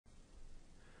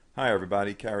Hi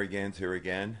everybody, Cary Gans here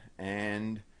again,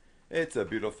 and it's a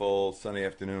beautiful sunny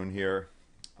afternoon here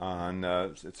on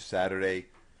it's Saturday.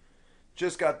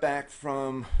 Just got back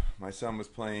from my son was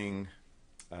playing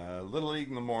Little League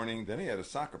in the morning, then he had a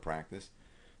soccer practice,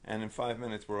 and in 5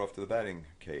 minutes we're off to the batting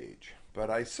cage.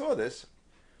 But I saw this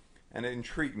and it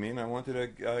intrigued me, and I wanted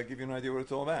to give you an idea what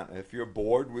it's all about. If you're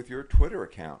bored with your Twitter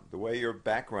account, the way your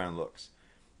background looks,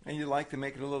 and you'd like to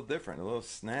make it a little different, a little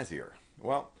snazzier,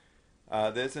 well,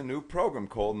 there's a new program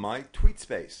called My Tweet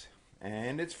Space,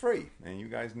 and it's free. And you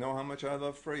guys know how much I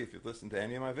love free. If you've listened to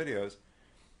any of my videos,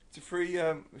 it's a free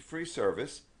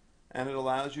service, and it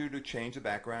allows you to change the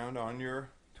background on your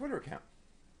Twitter account.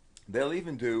 They'll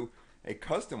even do a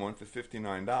custom one for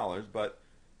 $59, but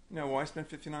why spend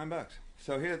 59 bucks?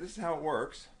 So here, this is how it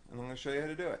works, and I'm going to show you how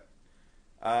to do it.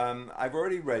 I've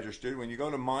already registered. When you go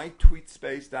to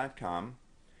mytweetspace.com,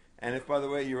 and if, by the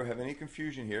way, you have any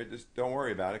confusion here, just don't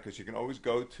worry about it, because you can always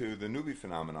go to the Newbie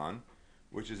Phenomenon,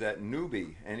 which is at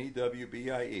Newbie,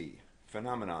 N-E-W-B-I-E,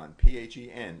 Phenomenon,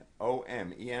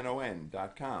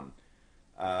 P-H-E-N-O-M-E-N-O-N.com.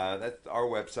 That's our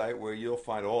website where you'll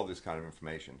find all this kind of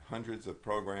information. Hundreds of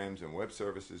programs and web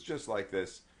services just like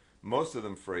this, most of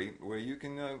them free, where you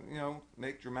can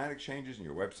make dramatic changes in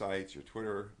your websites, your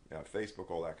Twitter, Facebook,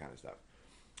 all that kind of stuff.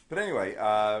 But anyway,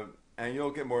 and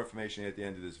you'll get more information at the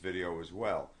end of this video as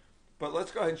well. But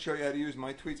let's go ahead and show you how to use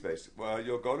MyTweetspace. Well,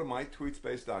 you'll go to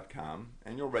mytweetspace.com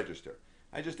and you'll register.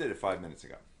 I just did it 5 minutes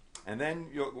ago. And then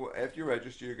after you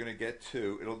register, you're going to get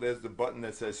to, there's the button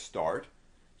that says Start.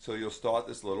 So you'll start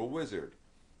this little wizard.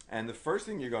 And the first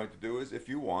thing you're going to do is, if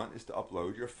you want, is to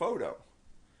upload your photo.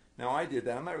 Now, I did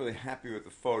that. I'm not really happy with the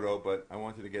photo, but I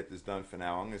wanted to get this done for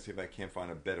now. I'm going to see if I can't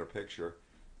find a better picture,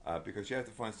 because you have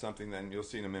to find something, then you'll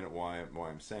see in a minute why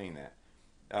I'm saying that.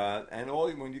 And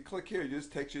when you click here, it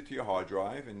just takes you to your hard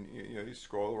drive, and you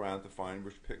scroll around to find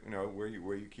which where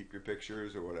you keep your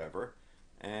pictures or whatever,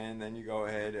 and then you go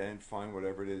ahead and find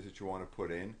whatever it is that you want to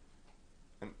put in,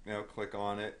 and click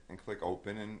on it and click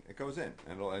open, and it goes in,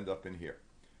 and it'll end up in here.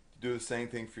 Do the same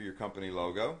thing for your company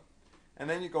logo, and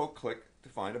then you go click to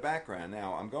find a background.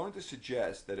 Now, I'm going to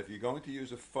suggest that if you're going to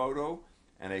use a photo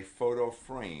and a photo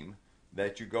frame,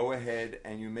 that you go ahead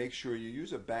and you make sure you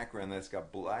use a background that's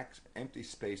got black empty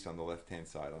space on the left hand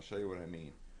side. I'll show you what I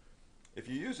mean. If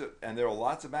you use it, and there are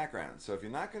lots of backgrounds, so if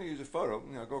you're not going to use a photo,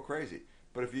 go crazy.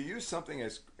 But if you use something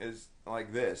as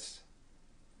like this,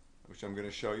 which I'm going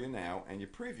to show you now, and you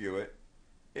preview it,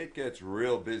 it gets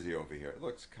real busy over here. It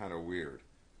looks kind of weird.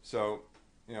 So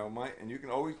and you can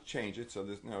always change it, so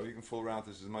you can fool around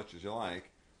with this as much as you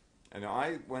like. And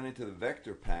I went into the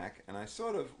vector pack, and I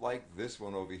sort of like this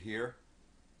one over here.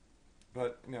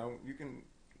 But you can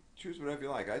choose whatever you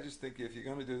like. I just think if you're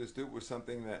going to do this, do it with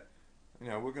something that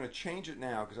we're going to change it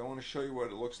now, because I want to show you what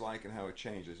it looks like and how it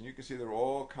changes. And you can see there are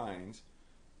all kinds.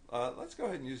 Let's go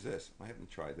ahead and use this. I haven't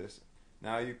tried this.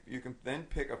 Now you can then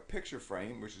pick a picture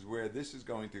frame, which is where this is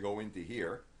going to go into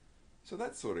here. So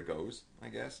that sort of goes, I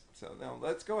guess. So now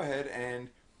let's go ahead, and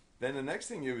then the next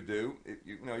thing you would do,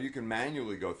 you can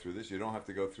manually go through this. You don't have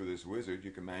to go through this wizard.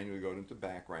 You can manually go into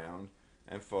background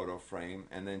and photo frame,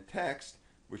 and then text,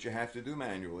 which you have to do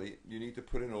manually. You need to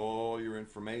put in all your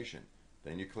information.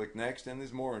 Then you click next, and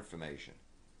there's more information.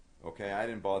 Okay, I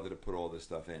didn't bother to put all this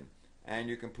stuff in. And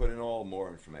you can put in all more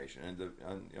information, and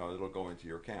it'll go into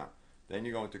your account. Then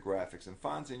you go into graphics and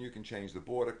fonts, and you can change the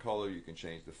border color, you can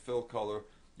change the fill color,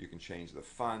 you can change the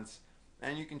fonts,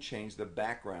 and you can change the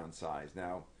background size.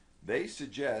 Now, they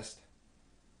suggest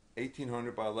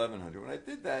 1800 by 1100. When I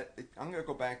did that, I'm going to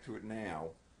go back to it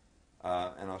now,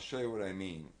 and I'll show you what I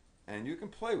mean. And you can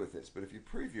play with this, but if you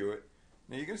preview it,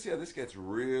 now you're going to see how this gets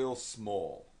real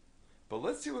small. But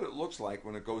let's see what it looks like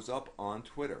when it goes up on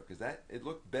Twitter, because it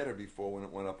looked better before when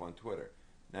it went up on Twitter.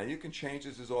 Now you can change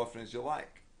this as often as you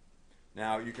like.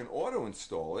 Now you can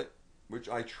auto-install it, which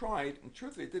I tried, and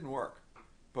truthfully it didn't work.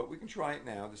 But we can try it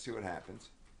now to see what happens.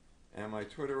 And my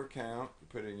Twitter account, you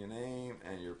put in your name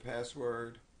and your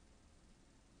password.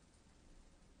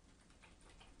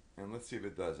 And let's see if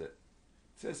it does it.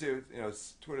 It says here,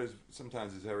 Twitter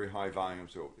sometimes is very high volume,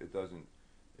 so it doesn't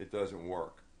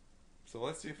work. So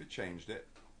let's see if it changed it.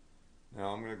 Now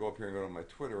I'm going to go up here and go to my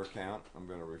Twitter account. I'm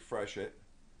going to refresh it.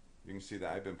 You can see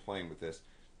that I've been playing with this.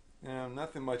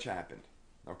 Nothing much happened.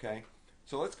 Okay?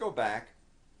 So let's go back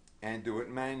and do it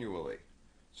manually.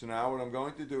 So now what I'm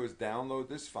going to do is download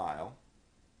this file.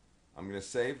 I'm going to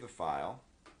save the file.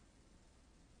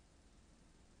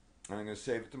 And I'm going to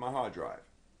save it to my hard drive.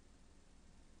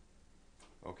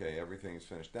 Okay, everything is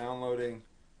finished downloading.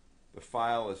 The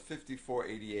file is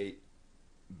 5488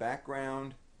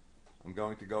 background. I'm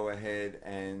going to go ahead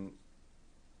and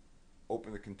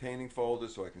open the containing folder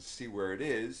so I can see where it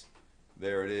is.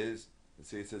 There it is. And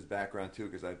see, it says background 2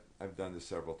 because I've done this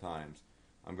several times.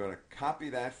 I'm going to copy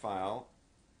that file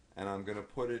and I'm going to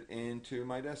put it into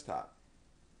my desktop.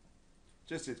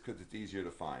 Just because it's easier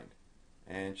to find.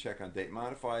 And check on date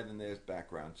modified, and there's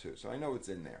background 2. So I know it's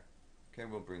in there. Okay,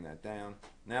 we'll bring that down.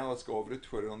 Now let's go over to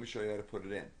Twitter. Let me show you how to put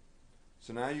it in.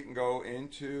 So now you can go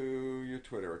into your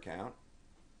Twitter account.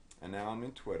 And now I'm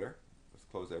in Twitter. Let's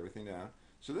close everything down.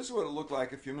 So this is what it looked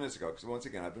like a few minutes ago, because once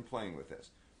again, I've been playing with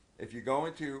this. If you go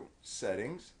into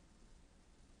Settings,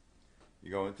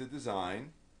 you go into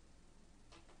Design,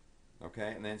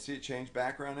 okay, and then see it change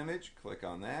background image, click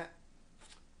on that.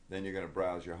 Then you're going to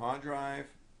browse your hard drive.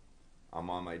 I'm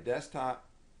on my desktop.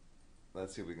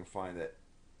 Let's see if we can find it.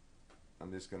 I'm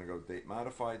just going to go date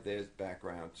modified. There's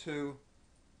background 2.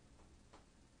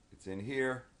 It's in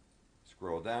here.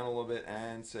 Scroll down a little bit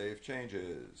and save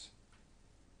changes.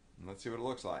 And let's see what it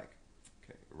looks like.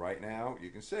 Okay, right now you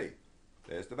can see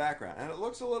there's the background, and it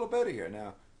looks a little better here.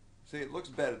 Now, see, it looks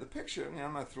better. The picture, I mean,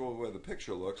 I'm not thrilled with the way the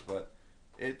picture looks, but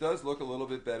it does look a little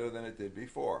bit better than it did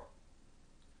before.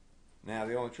 Now,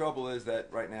 the only trouble is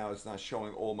that right now it's not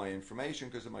showing all my information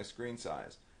because of my screen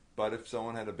size. But if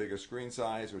someone had a bigger screen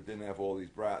size or didn't have all these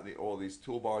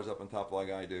toolbars up on top like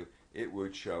I do, it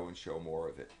would show and show more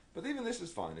of it. But even this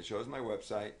is fine. It shows my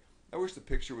website. I wish the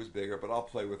picture was bigger, but I'll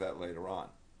play with that later on.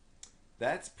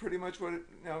 That's pretty much what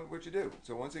what you do.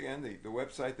 So once again, the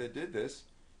website that did this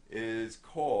is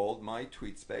called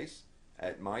MyTweetSpace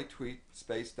at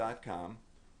mytweetspace.com.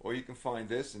 Or you can find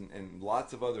this and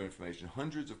lots of other information,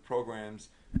 hundreds of programs,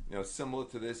 similar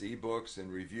to this, ebooks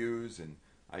and reviews, and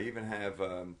I even have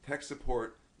tech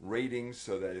support ratings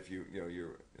so that if you're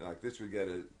like this would get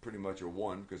pretty much a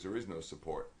 1 because there is no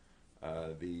support.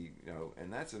 And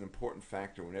that's an important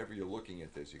factor whenever you're looking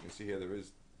at this. You can see here there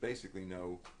is basically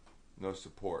no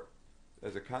support.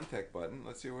 There's a contact button.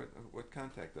 Let's see what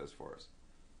contact does for us.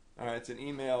 All right, it's an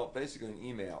email, basically an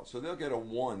email. So they'll get a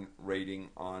 1 rating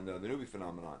on the Newbie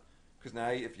Phenomenon. Because now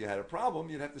if you had a problem,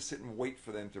 you'd have to sit and wait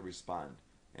for them to respond.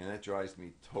 And that drives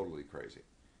me totally crazy.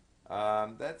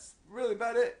 That's really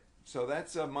about it. So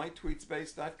that's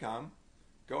mytweetspace.com.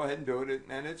 Go ahead and do it.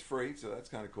 And it's free, so that's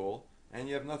kind of cool. And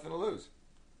you have nothing to lose.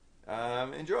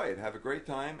 Enjoy it. Have a great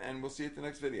time, and we'll see you at the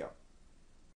next video.